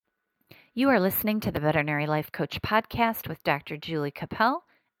You are listening to the Veterinary Life Coach Podcast with Dr. Julie Cappel,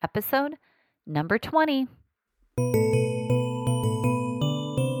 episode number 20.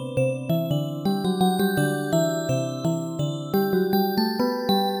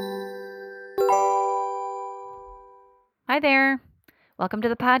 Hi there. Welcome to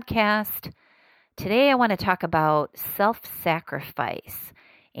the podcast. Today I want to talk about self-sacrifice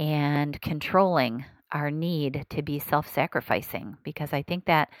and controlling our need to be self-sacrificing, because I think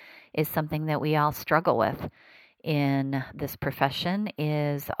that is something that we all struggle with in this profession,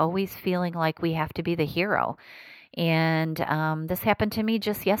 is always feeling like we have to be the hero. And this happened to me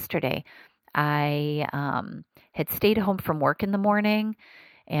just yesterday. I had stayed home from work in the morning,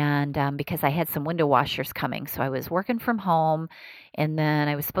 and because I had some window washers coming. So I was working from home, and then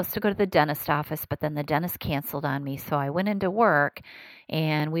I was supposed to go to the dentist office, but then the dentist canceled on me. So I went into work,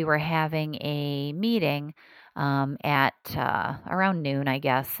 and we were having a meeting at around noon, I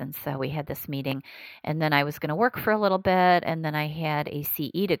guess. And so we had this meeting, and then I was going to work for a little bit, and then I had a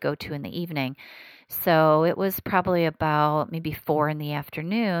CE to go to in the evening. So it was probably about maybe 4 in the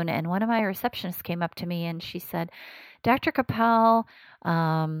afternoon, and one of my receptionists came up to me and she said, "Dr. Cappel,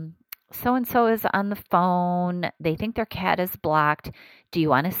 so-and-so is on the phone. They think their cat is blocked. Do you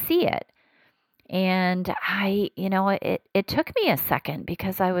want to see it?" And it took me a second,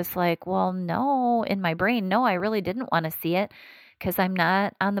 because I was like, well, no, in my brain, no, I really didn't want to see it, because I'm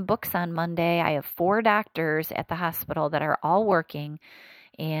not on the books on Monday. I have 4 doctors at the hospital that are all working,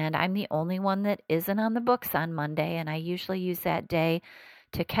 and I'm the only one that isn't on the books on Monday. And I usually use that day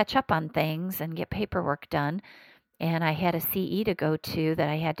to catch up on things and get paperwork done. And I had a CE to go to that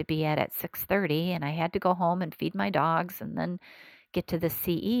I had to be at 6:30, and I had to go home and feed my dogs and then get to the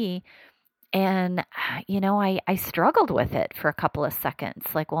CE. And, I struggled with it for a couple of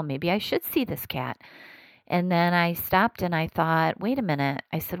seconds, like, well, maybe I should see this cat. And then I stopped and I thought, wait a minute.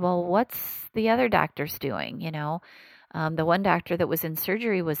 I said, well, what's the other doctors doing? The one doctor that was in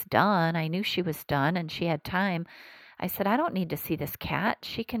surgery was done. I knew she was done and she had time. I said, I don't need to see this cat.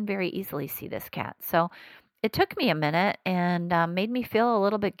 She can very easily see this cat. So it took me a minute and made me feel a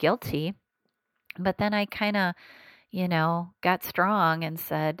little bit guilty. But then I kind of, got strong and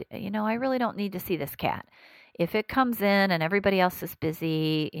said, I really don't need to see this cat. If it comes in and everybody else is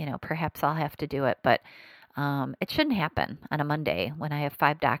busy, perhaps I'll have to do it. But it shouldn't happen on a Monday when I have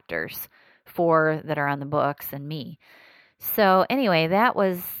 5 doctors, 4 that are on the books and me. So anyway, that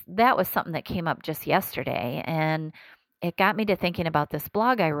was something that came up just yesterday, and it got me to thinking about this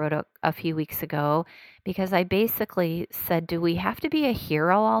blog I wrote a few weeks ago, because I basically said, do we have to be a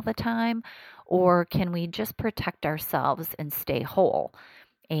hero all the time, or can we just protect ourselves and stay whole?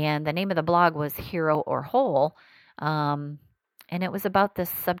 And the name of the blog was Hero or Whole, and it was about this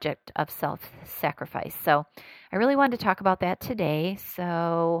subject of self-sacrifice. So I really wanted to talk about that today,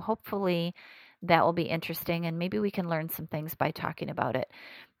 so hopefully that will be interesting, and maybe we can learn some things by talking about it.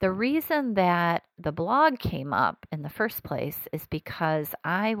 The reason that the blog came up in the first place is because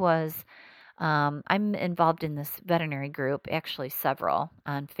I'm involved in this veterinary group, actually several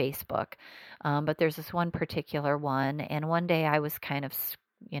on Facebook, but there's this one particular one, and one day I was kind of,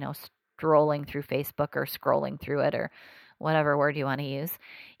 strolling through Facebook, or scrolling through it, or whatever word you want to use,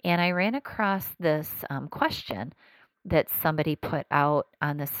 and I ran across this question that somebody put out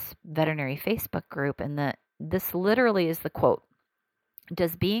on this veterinary Facebook group, and this literally is the quote: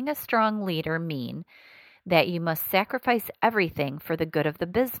 "Does being a strong leader mean that you must sacrifice everything for the good of the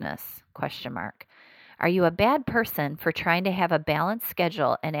business? Question mark. Are you a bad person for trying to have a balanced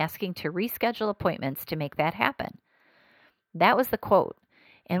schedule and asking to reschedule appointments to make that happen?" That was the quote.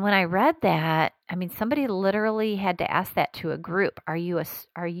 And when I read that, somebody literally had to ask that to a group. Are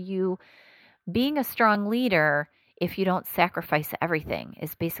you being a strong leader if you don't sacrifice everything,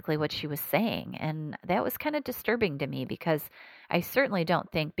 is basically what she was saying. And that was kind of disturbing to me, because I certainly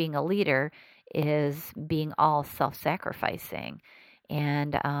don't think being a leader is being all self-sacrificing.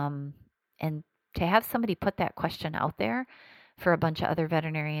 And to have somebody put that question out there for a bunch of other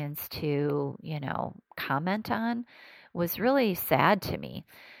veterinarians to, comment on was really sad to me.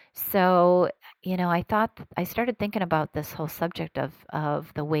 So, I started thinking about this whole subject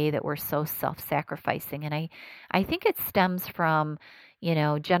of the way that we're so self-sacrificing. And I think it stems from,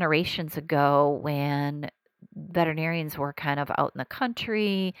 generations ago, when veterinarians were kind of out in the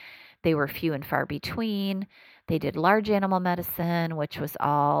country. They were few and far between. They did large animal medicine, which was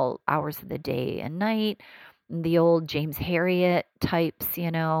all hours of the day and night. The old James Harriet types,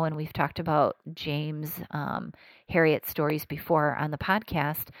 and we've talked about James Harriet stories before on the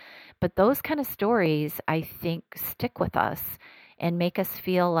podcast. But those kind of stories, I think, stick with us and make us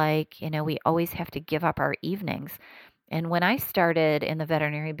feel like, we always have to give up our evenings. And when I started in the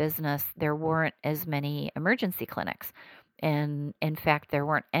veterinary business, there weren't as many emergency clinics. And in fact, there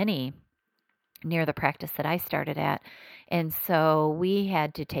weren't any near the practice that I started at. And so we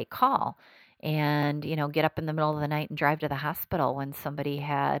had to take call and, get up in the middle of the night and drive to the hospital when somebody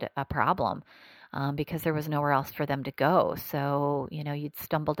had a problem, because there was nowhere else for them to go. So, you'd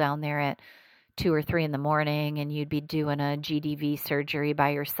stumble down there at 2 or 3 in the morning and you'd be doing a GDV surgery by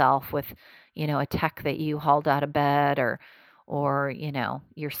yourself with, a tech that you hauled out of bed, or,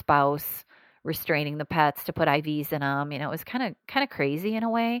 your spouse restraining the pets to put IVs in them. It was kind of crazy in a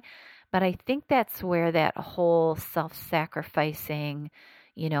way. But I think that's where that whole self-sacrificing,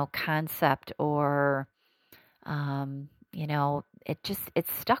 concept, or,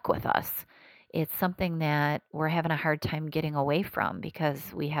 it's stuck with us. It's something that we're having a hard time getting away from because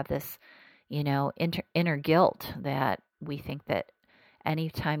we have this, inner guilt that we think that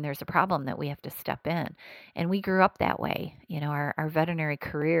anytime there's a problem that we have to step in. And we grew up that way. Our veterinary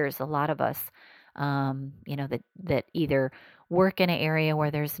careers, a lot of us, that either work in an area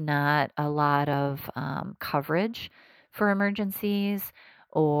where there's not a lot of coverage for emergencies,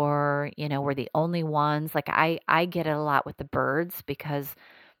 or, we're the only ones. Like I get it a lot with the birds because,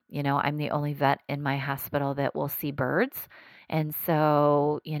 I'm the only vet in my hospital that will see birds. And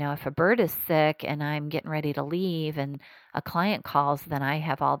so, if a bird is sick and I'm getting ready to leave and a client calls, then I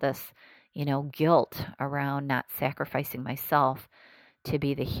have all this, guilt around not sacrificing myself to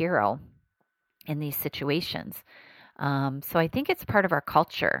be the hero in these situations. So I think it's part of our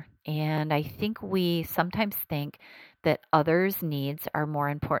culture. And I think we sometimes think that others' needs are more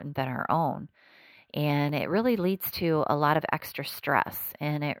important than our own. And it really leads to a lot of extra stress,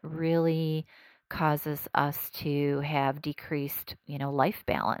 and it really causes us to have decreased, life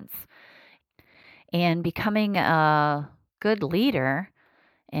balance. And becoming a good leader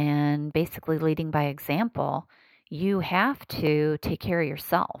and basically leading by example, you have to take care of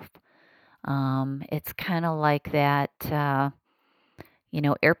yourself. It's kind of like that,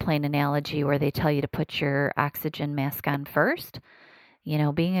 airplane analogy where they tell you to put your oxygen mask on first.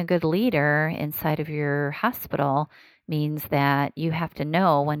 Being a good leader inside of your hospital means that you have to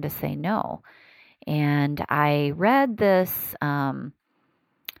know when to say no. And I read this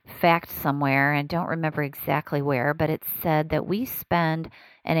fact somewhere, and don't remember exactly where, but it said that we spend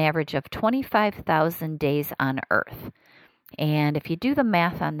an average of 25,000 days on Earth. And if you do the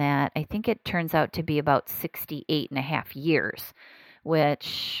math on that, I think it turns out to be about 68 and a half years,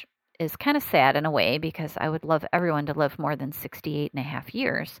 which is kind of sad in a way because I would love everyone to live more than 68 and a half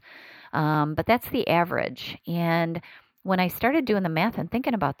years. But that's the average. And when I started doing the math and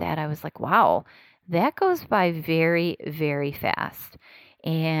thinking about that, I was like, wow, that goes by very, very fast.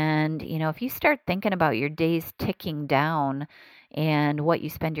 And, if you start thinking about your days ticking down and what you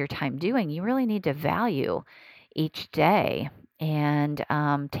spend your time doing, you really need to value each day and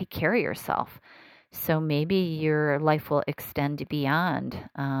take care of yourself. So maybe your life will extend beyond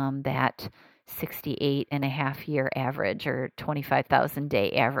that 68 and a half year average or 25,000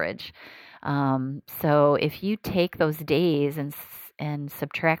 day average. So if you take those days and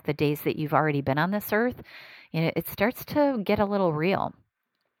subtract the days that you've already been on this earth, it starts to get a little real.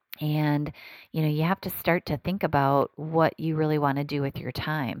 And, you have to start to think about what you really want to do with your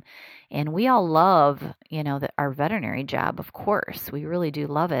time. And we all love, our veterinary job, of course. We really do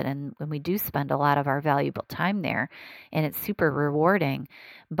love it. And when we do spend a lot of our valuable time there, and it's super rewarding,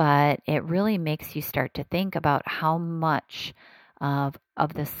 but it really makes you start to think about how much of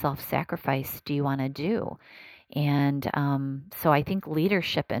this self-sacrifice do you want to do. And so I think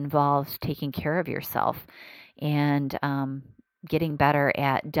leadership involves taking care of yourself and getting better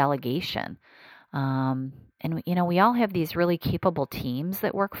at delegation. And, we all have these really capable teams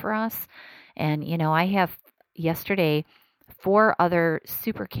that work for us. And, I have yesterday 4 other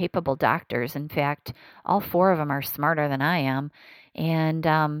super capable doctors. In fact, all 4 of them are smarter than I am. And,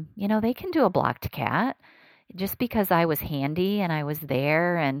 they can do a blocked cat. Just because I was handy and I was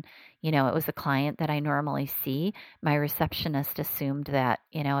there and, it was a client that I normally see, my receptionist assumed that,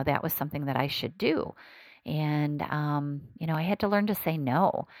 that was something that I should do. And, I had to learn to say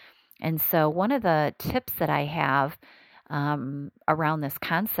no. And so one of the tips that I have around this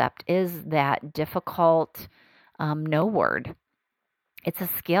concept is that difficult no word. It's a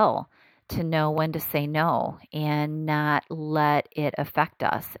skill to know when to say no and not let it affect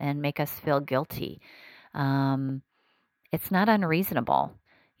us and make us feel guilty. It's not unreasonable.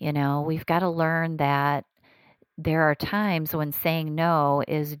 We've got to learn that there are times when saying no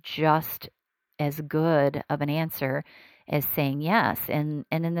is just as good of an answer as saying yes. And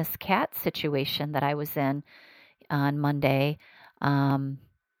in this cat situation that I was in on Monday,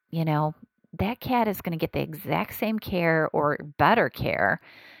 that cat is going to get the exact same care or better care,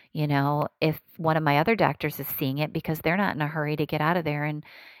 if one of my other doctors is seeing it, because they're not in a hurry to get out of there and,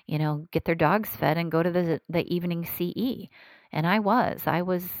 get their dogs fed and go to the evening CE. And I was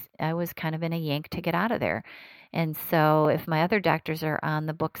kind of in a yank to get out of there. And so if my other doctors are on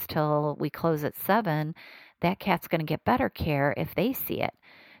the books till we close at 7, that cat's going to get better care if they see it.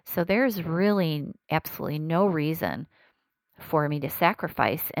 So there's really absolutely no reason for me to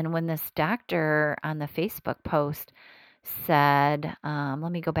sacrifice. And when this doctor on the Facebook post said,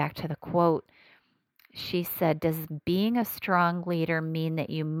 let me go back to the quote. She said, "Does being a strong leader mean that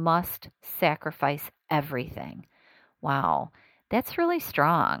you must sacrifice everything?" Wow, that's really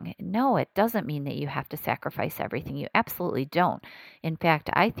strong. No, it doesn't mean that you have to sacrifice everything. You absolutely don't. In fact,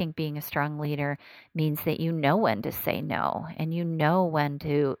 I think being a strong leader means that you know when to say no and you know when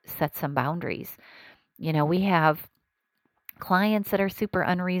to set some boundaries. We have clients that are super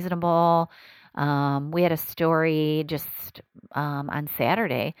unreasonable. We had a story just on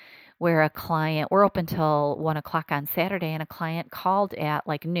Saturday where a client, we're open till 1 o'clock on Saturday, and a client called at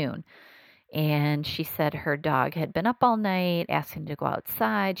like noon. And she said her dog had been up all night, asking to go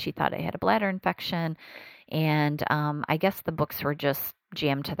outside. She thought it had a bladder infection. And I guess the books were just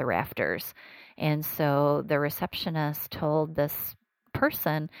jammed to the rafters. And so the receptionist told this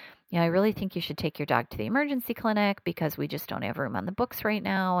person, I really think you should take your dog to the emergency clinic because we just don't have room on the books right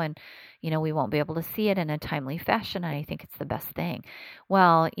now. And, we won't be able to see it in a timely fashion. And I think it's the best thing.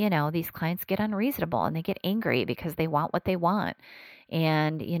 Well, these clients get unreasonable and they get angry because they want what they want.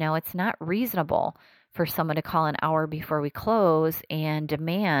 And, it's not reasonable for someone to call an hour before we close and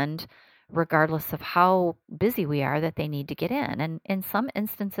demand, regardless of how busy we are, that they need to get in. And in some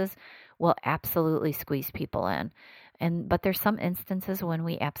instances, we'll absolutely squeeze people in. But there's some instances when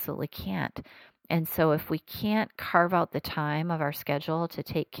we absolutely can't. And so if we can't carve out the time of our schedule to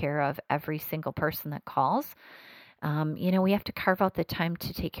take care of every single person that calls, we have to carve out the time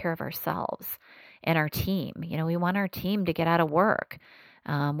to take care of ourselves and our team. We want our team to get out of work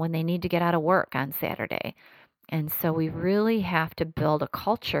when they need to get out of work on Saturday. And so we really have to build a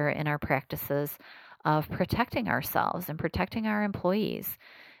culture in our practices of protecting ourselves and protecting our employees,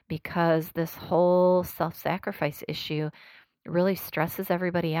 because this whole self-sacrifice issue really stresses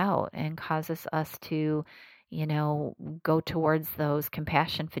everybody out and causes us to, go towards those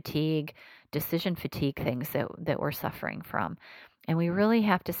compassion fatigue, decision fatigue things that we're suffering from. And we really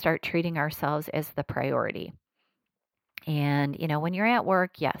have to start treating ourselves as the priority. And, when you're at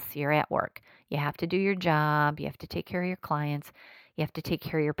work, yes, you're at work. You have to do your job. You have to take care of your clients. You have to take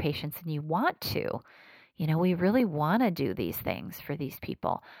care of your patients, and you want to. We really want to do these things for these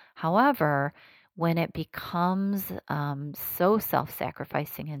people. However, when it becomes so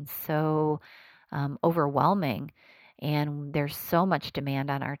self-sacrificing and so overwhelming, and there's so much demand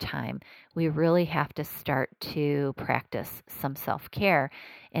on our time, we really have to start to practice some self-care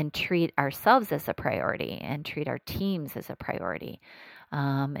and treat ourselves as a priority and treat our teams as a priority.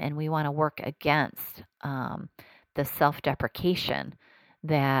 And we want to work against the self-deprecation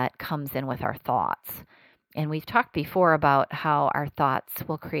that comes in with our thoughts. And we've talked before about how our thoughts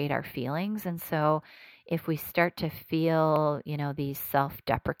will create our feelings. And so if we start to feel, these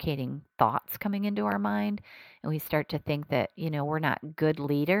self-deprecating thoughts coming into our mind, and we start to think that, we're not good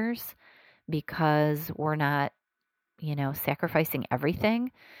leaders because we're not, sacrificing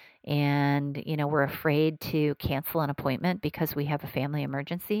everything, and, we're afraid to cancel an appointment because we have a family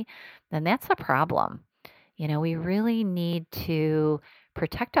emergency, then that's a problem. We really need to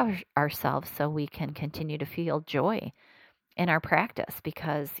protect ourselves so we can continue to feel joy in our practice,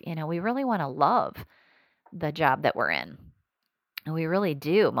 because, we really want to love the job that we're in. And we really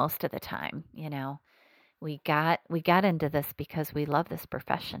do most of the time. We got into this because we love this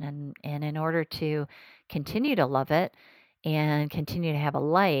profession, and in order to continue to love it and continue to have a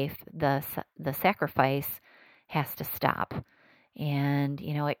life, the sacrifice has to stop. And,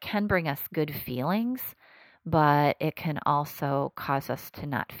 it can bring us good feelings, but it can also cause us to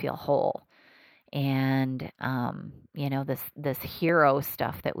not feel whole. And, this hero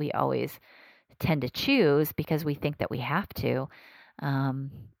stuff that we always tend to choose because we think that we have to,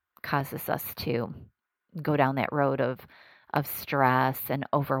 causes us to go down that road of stress and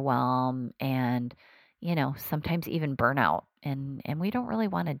overwhelm and, sometimes even burnout. And we don't really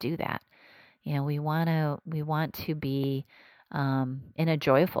want to do that. We want to be in a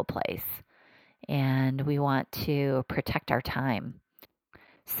joyful place, and we want to protect our time.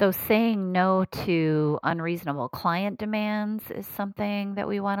 So saying no to unreasonable client demands is something that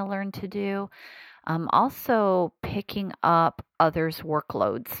we want to learn to do. Also picking up others'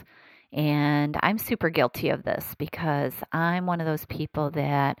 workloads. And I'm super guilty of this because I'm one of those people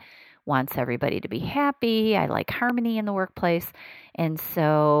that wants everybody to be happy. I like harmony in the workplace. And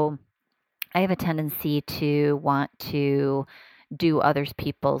so I have a tendency to want to do other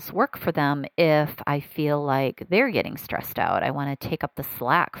people's work for them if I feel like they're getting stressed out. I want to take up the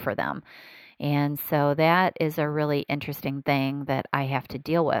slack for them. And so that is a really interesting thing that I have to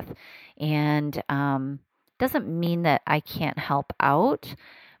deal with. And doesn't mean that I can't help out,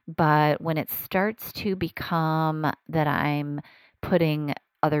 but when it starts to become that I'm putting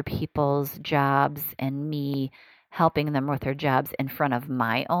other people's jobs and me helping them with their jobs in front of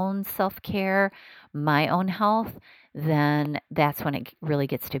my own self-care, my own health, then that's when it really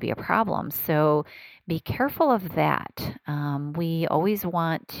gets to be a problem. So be careful of that. We always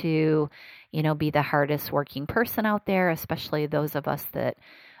want to, be the hardest working person out there, especially those of us that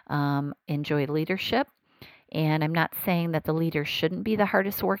enjoy leadership. And I'm not saying that the leader shouldn't be the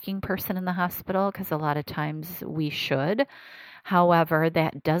hardest working person in the hospital, because a lot of times we should. However,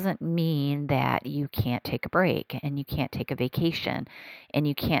 that doesn't mean that you can't take a break and you can't take a vacation and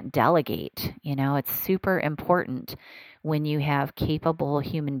you can't delegate. It's super important when you have capable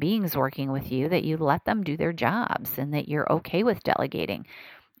human beings working with you that you let them do their jobs and that you're okay with delegating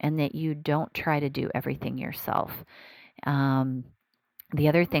and that you don't try to do everything yourself. The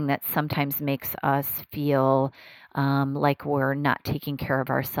other thing that sometimes makes us feel like we're not taking care of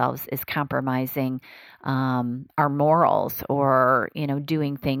ourselves is compromising our morals, or,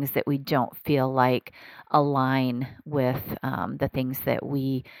 doing things that we don't feel like align with the things that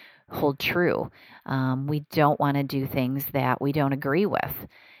we hold true. We don't want to do things that we don't agree with.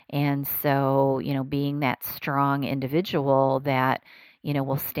 And so, being that strong individual that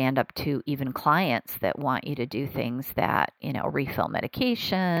will stand up to even clients that want you to do things that, refill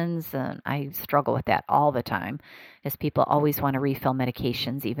medications. And I struggle with that all the time, as people always want to refill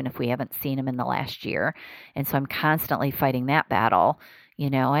medications, even if we haven't seen them in the last year. And so I'm constantly fighting that battle,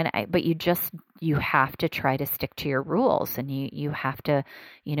 but you have to try to stick to your rules, and you have to,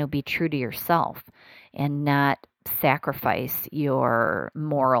 be true to yourself and not sacrifice your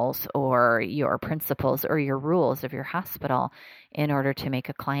morals or your principles or your rules of your hospital in order to make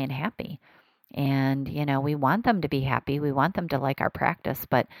a client happy. And, we want them to be happy. We want them to like our practice,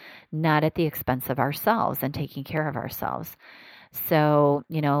 but not at the expense of ourselves and taking care of ourselves. So,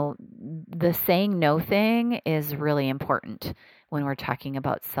 the saying no thing is really important when we're talking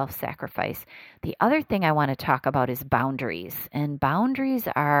about self-sacrifice. The other thing I want to talk about is boundaries. And boundaries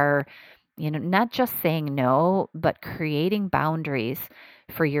are, not just saying no, but creating boundaries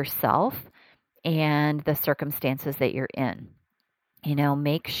for yourself and the circumstances that you're in.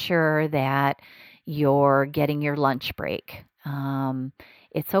 Make sure that you're getting your lunch break.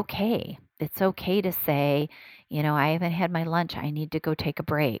 It's okay. It's okay to say, I haven't had my lunch. I need to go take a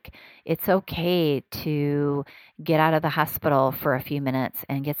break. It's okay to get out of the hospital for a few minutes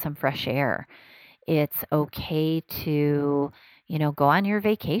and get some fresh air. It's okay to, go on your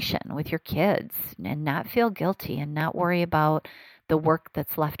vacation with your kids and not feel guilty and not worry about the work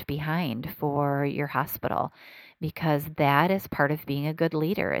that's left behind for your hospital, because that is part of being a good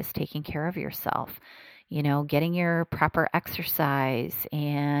leader, is taking care of yourself, getting your proper exercise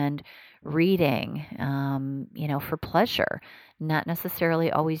and reading, for pleasure, not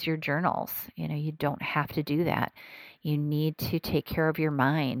necessarily always your journals. You don't have to do that. You need to take care of your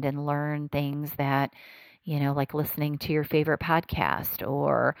mind and learn things that, like listening to your favorite podcast,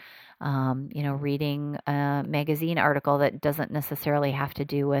 or, reading a magazine article that doesn't necessarily have to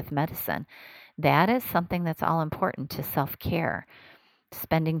do with medicine. That is something that's all important to self-care.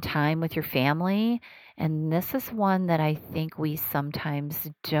 Spending time with your family. And this is one that I think we sometimes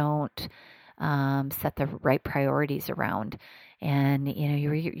don't set the right priorities around. And,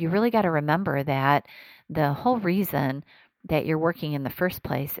 you really got to remember that the whole reason that you're working in the first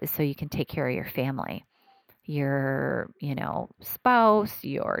place is so you can take care of your family, your, spouse,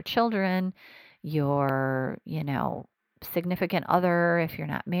 your children, your, significant other, if you're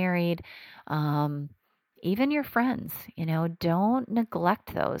not married, even your friends. Don't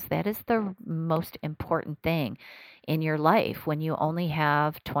neglect those. That is the most important thing in your life when you only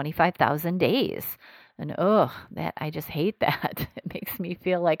have 25,000 days. And I just hate that. It makes me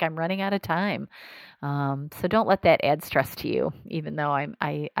feel like I'm running out of time. So don't let that add stress to you, even though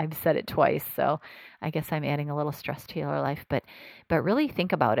I've said it twice. So I guess I'm adding a little stress to your life, but really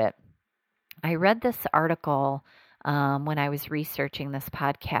think about it. I read this article when I was researching this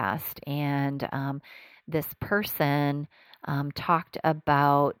podcast, and this person talked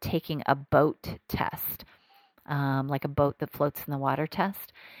about taking a boat test, like a boat that floats in the water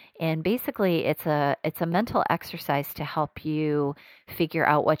test. And basically, it's a mental exercise to help you figure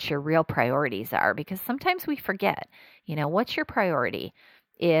out what your real priorities are, because sometimes we forget, what's your priority?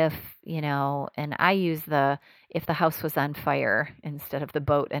 if, and I use if the house was on fire instead of the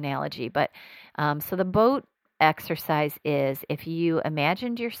boat analogy. But so the boat exercise is if you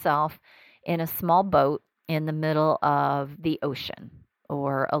imagined yourself in a small boat in the middle of the ocean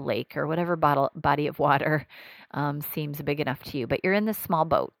or a lake or whatever body of water seems big enough to you, but you're in this small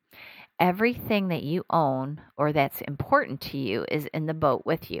boat. Everything that you own or that's important to you is in the boat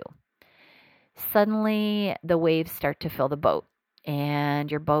with you. Suddenly, the waves start to fill the boat,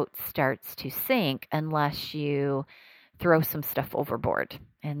 and your boat starts to sink unless you throw some stuff overboard.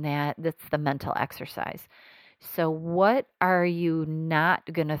 And that's the mental exercise. So, what are you not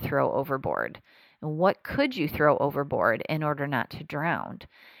going to throw overboard? And what could you throw overboard in order not to drown?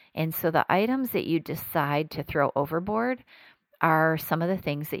 And so, the items that you decide to throw overboard are some of the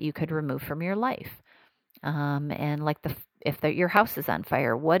things that you could remove from your life. And like if your house is on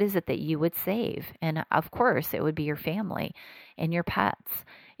fire, what is it that you would save? And of course, it would be your family and your pets.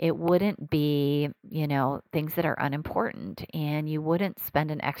 It wouldn't be, things that are unimportant, and you wouldn't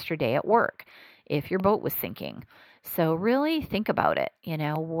spend an extra day at work if your boat was sinking. So really think about it.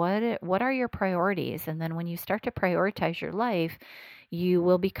 What are your priorities? And then when you start to prioritize your life, you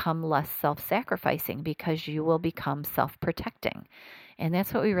will become less self-sacrificing because you will become self-protecting. And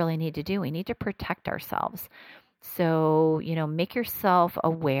that's what we really need to do. We need to protect ourselves. So, make yourself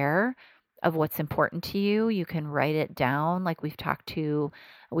aware of what's important to you. You can write it down like we've talked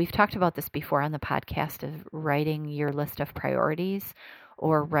about this before on the podcast of writing your list of priorities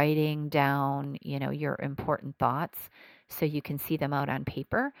or writing down, your important thoughts so you can see them out on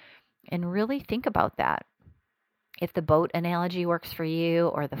paper and really think about that. If the boat analogy works for you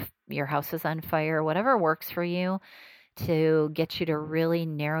or your house is on fire, whatever works for you to get you to really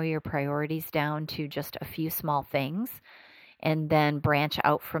narrow your priorities down to just a few small things and then branch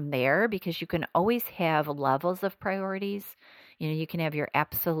out from there, because you can always have levels of priorities. You can have your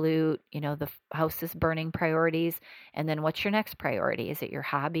absolute, the house is burning priorities. And then what's your next priority? Is it your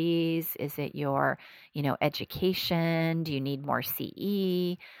hobbies? Is it your, education? Do you need more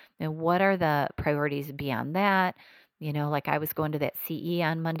CE? And what are the priorities beyond that? Like I was going to that CE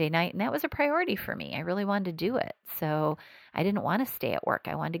on Monday night, and that was a priority for me. I really wanted to do it. So I didn't want to stay at work.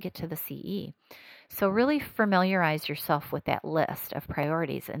 I wanted to get to the CE. So really familiarize yourself with that list of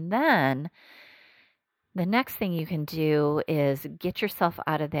priorities. And then the next thing you can do is get yourself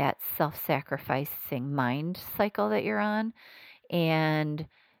out of that self-sacrificing mind cycle that you're on and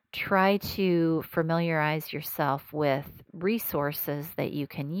try to familiarize yourself with resources that you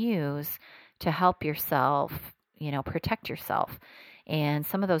can use to help yourself, protect yourself. And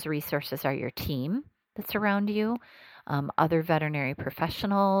some of those resources are your team that's around you, other veterinary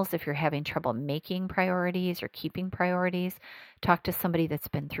professionals. If you're having trouble making priorities or keeping priorities, talk to somebody that's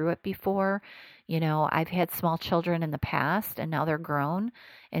been through it before. I've had small children in the past and now they're grown.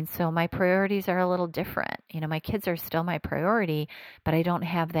 And so my priorities are a little different. My kids are still my priority, but I don't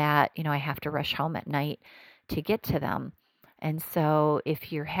have that, I have to rush home at night to get to them. And so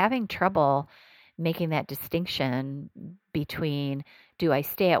if you're having trouble making that distinction between, do I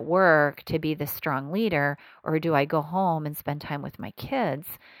stay at work to be the strong leader, or do I go home and spend time with my kids?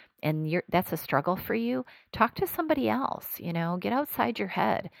 And that's a struggle for you. Talk to somebody else, get outside your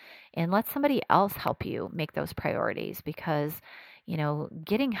head and let somebody else help you make those priorities, because,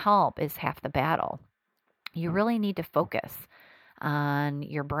 getting help is half the battle. You really need to focus on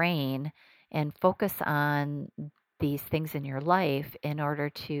your brain and focus on these things in your life in order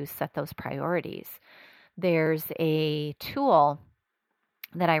to set those priorities. There's a tool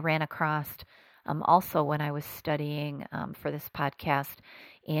that I ran across also when I was studying for this podcast,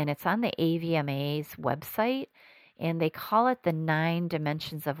 and it's on the AVMA's website, and they call it the 9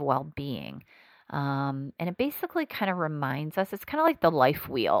 dimensions of well-being. And it basically kind of reminds us, it's kind of like the life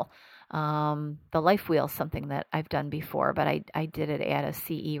wheel. The life wheel is something that I've done before, but I did it at a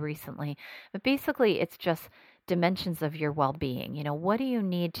CE recently. But basically, it's just dimensions of your well-being. What do you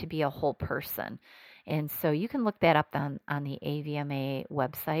need to be a whole person? And so you can look that up on the AVMA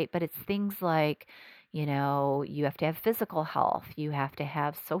website, but it's things like, you have to have physical health, you have to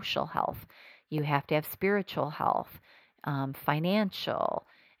have social health, you have to have spiritual health, financial,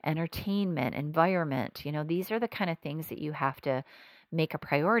 entertainment, environment. These are the kind of things that you have to make a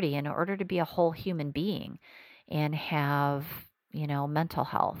priority in order to be a whole human being and have, mental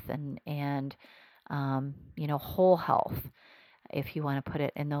health and whole health, if you want to put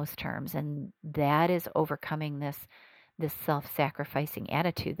it in those terms. And that is overcoming this self-sacrificing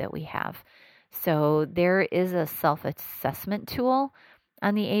attitude that we have. So there is a self-assessment tool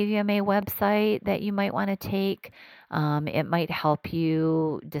on the AVMA website that you might want to take. It might help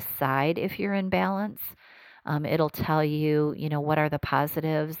you decide if you're in balance. It'll tell you, what are the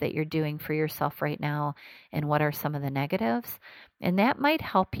positives that you're doing for yourself right now and what are some of the negatives. And that might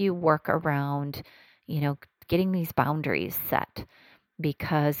help you work around, getting these boundaries set.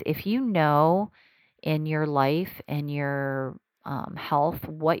 Because if you know in your life and your health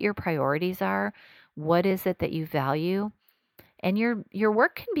what your priorities are, what is it that you value, and your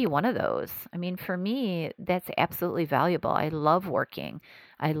work can be one of those. I mean, for me, that's absolutely valuable. I love working.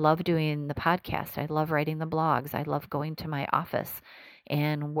 I love doing the podcast. I love writing the blogs. I love going to my office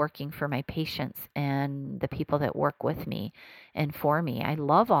and working for my patients and the people that work with me and for me. I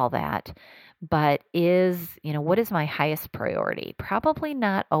love all that. But what is my highest priority? Probably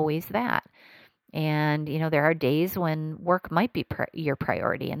not always that. And, there are days when work might be your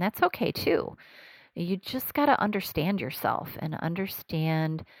priority, and that's okay too. You just got to understand yourself and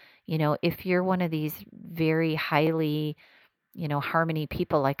understand, if you're one of these very highly, harmony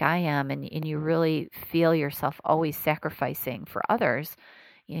people like I am, and you really feel yourself always sacrificing for others,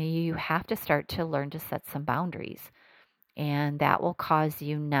 you have to start to learn to set some boundaries. And that will cause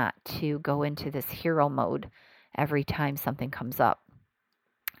you not to go into this hero mode every time something comes up.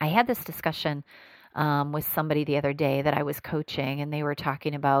 I had this discussion with somebody the other day that I was coaching, and they were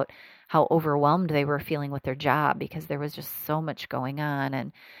talking about how overwhelmed they were feeling with their job because there was just so much going on.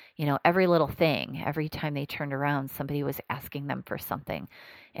 And, every little thing, every time they turned around, somebody was asking them for something.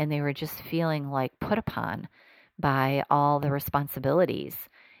 And they were just feeling like put upon by all the responsibilities.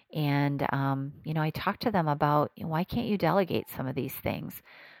 And, I talked to them about, why can't you delegate some of these things?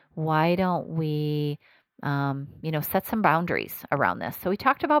 Why don't we, set some boundaries around this? So we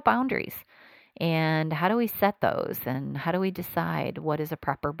talked about boundaries. And how do we set those? And how do we decide what is a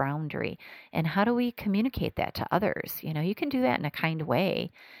proper boundary? And how do we communicate that to others? You can do that in a kind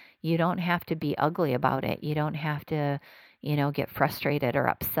way. You don't have to be ugly about it. You don't have to, get frustrated or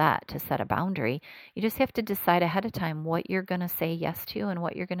upset to set a boundary. You just have to decide ahead of time what you're going to say yes to and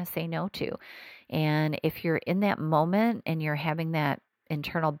what you're going to say no to. And if you're in that moment and you're having that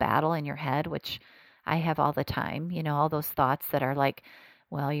internal battle in your head, which I have all the time, all those thoughts that are like,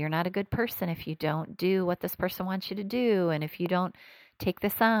 well, you're not a good person if you don't do what this person wants you to do. And if you don't take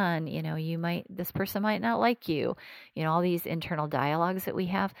this on, this person might not like you. All these internal dialogues that we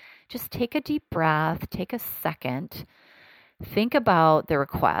have. Just take a deep breath, take a second, think about the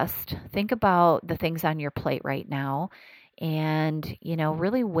request, think about the things on your plate right now, and,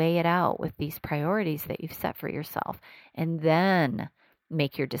 really weigh it out with these priorities that you've set for yourself. And then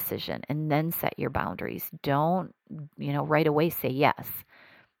make your decision and then set your boundaries. Don't, right away say yes.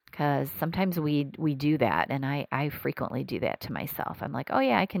 Because sometimes we do that, and I frequently do that to myself. I'm like, oh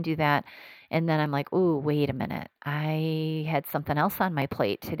yeah, I can do that. And then I'm like, oh, wait a minute. I had something else on my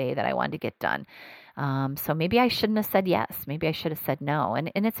plate today that I wanted to get done. So maybe I shouldn't have said yes. Maybe I should have said no.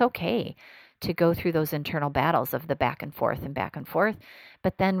 And it's okay to go through those internal battles of the back and forth,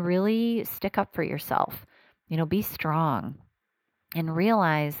 but then really stick up for yourself. Be strong and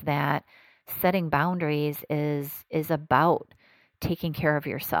realize that setting boundaries is about taking care of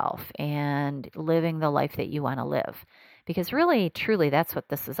yourself and living the life that you want to live. Because really, truly, that's what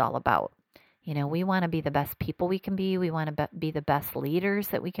this is all about. We want to be the best people we can be. We want to be the best leaders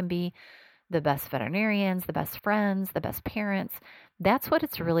that we can be, the best veterinarians, the best friends, the best parents. That's what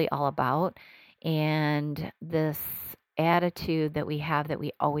it's really all about. And this attitude that we have that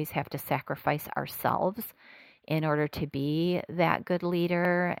we always have to sacrifice ourselves in order to be that good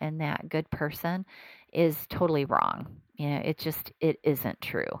leader and that good person is totally wrong. It isn't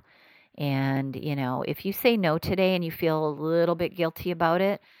true. And, if you say no today and you feel a little bit guilty about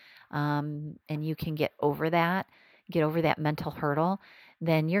it, and you can get over that mental hurdle,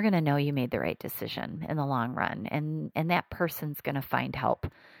 then you're going to know you made the right decision in the long run. And that person's going to find help.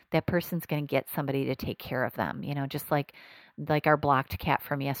 That person's going to get somebody to take care of them, just like our blocked cat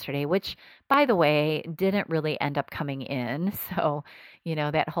from yesterday, which, by the way, didn't really end up coming in. So,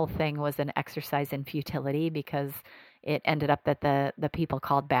 that whole thing was an exercise in futility because it ended up that the people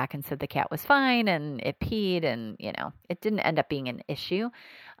called back and said the cat was fine and it peed and, it didn't end up being an issue.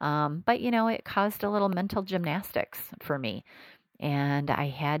 But, it caused a little mental gymnastics for me. And I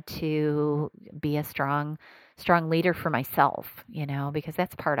had to be a strong leader for myself, because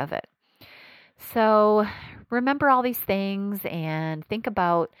that's part of it. So remember all these things and think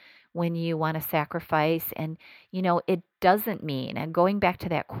about when you want to sacrifice. And, it doesn't mean, and going back to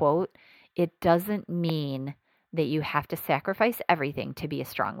that quote, it doesn't mean that you have to sacrifice everything to be a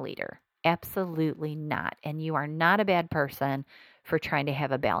strong leader. Absolutely not. And you are not a bad person for trying to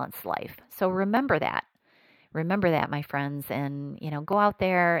have a balanced life. So remember that. Remember that, my friends, and, go out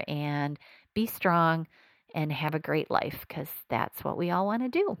there and be strong and have a great life because that's what we all want to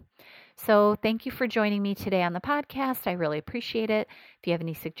do. So thank you for joining me today on the podcast. I really appreciate it. If you have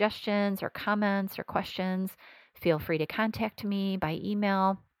any suggestions or comments or questions, feel free to contact me by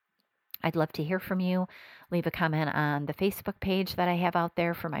email. I'd love to hear from you. Leave a comment on the Facebook page that I have out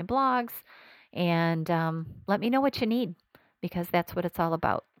there for my blogs, and let me know what you need, because that's what it's all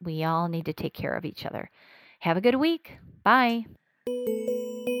about. We all need to take care of each other. Have a good week. Bye.